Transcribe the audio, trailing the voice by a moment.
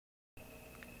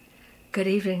Good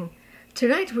evening.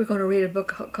 Tonight we're going to read a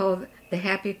book called The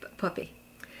Happy Puppy.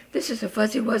 This is a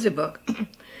Fuzzy Wuzzy book.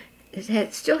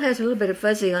 It still has a little bit of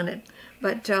fuzzy on it,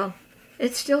 but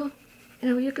it's still,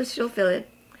 you can still feel it.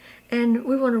 And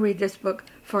we want to read this book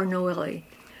for Noelle.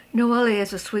 Noelle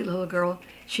is a sweet little girl.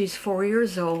 She's 4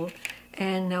 years old,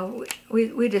 and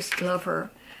we just love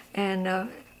her. And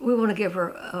we want to give her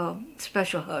a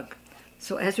special hug.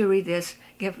 So as we read this,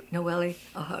 give Noelle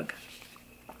a hug.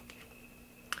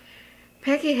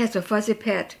 Peggy has a fuzzy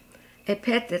pet, a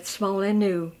pet that's small and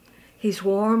new. He's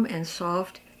warm and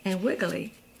soft and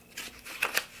wiggly.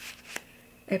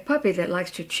 A puppy that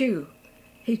likes to chew.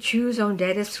 He chews on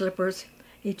Daddy's slippers.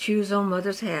 He chews on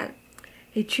Mother's hat.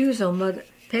 He chews on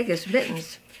Peggy's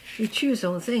mittens. He chews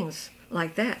on things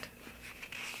like that.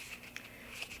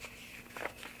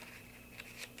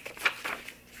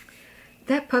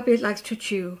 That puppy likes to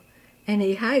chew, and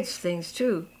he hides things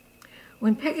too.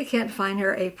 When Peggy can't find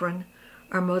her apron,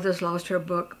 or Mother's lost her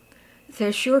book,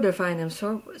 they're sure to find him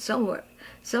somewhere,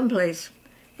 someplace,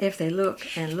 if they look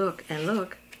and look and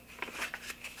look.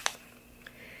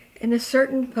 In a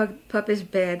certain puppy's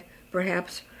bed,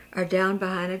 perhaps, or down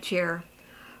behind a chair,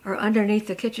 or underneath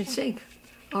the kitchen sink,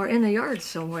 or in the yard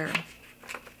somewhere.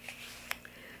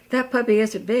 That puppy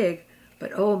isn't big,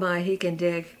 but oh my, he can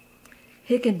dig.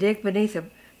 He can dig beneath a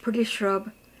pretty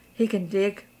shrub. He can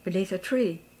dig beneath a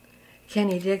tree. Can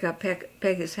he dig up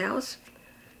Peggy's house,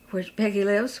 where Peggy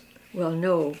lives? Well,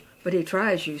 no, but he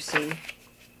tries, you see.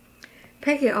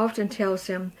 Peggy often tells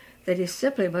him that he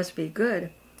simply must be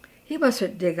good. He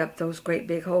mustn't dig up those great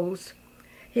big holes.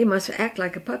 He must act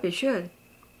like a puppy should.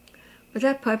 But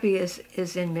that puppy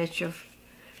is in mischief.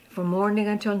 From morning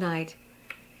until night,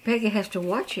 Peggy has to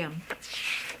watch him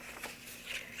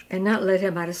and not let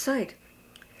him out of sight.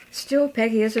 Still,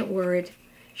 Peggy isn't worried.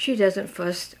 She doesn't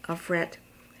fuss or fret,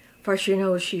 for she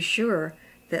knows she's sure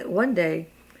that one day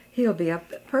he'll be a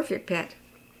perfect pet.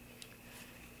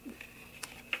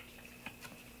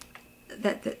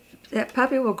 That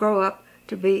puppy will grow up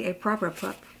to be a proper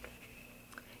pup.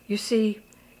 You see,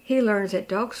 he learns at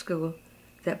dog school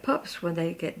that pups, when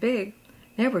they get big,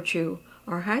 never chew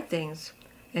or hide things,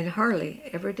 and hardly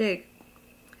ever dig.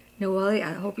 Noelle,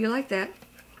 I hope you like that.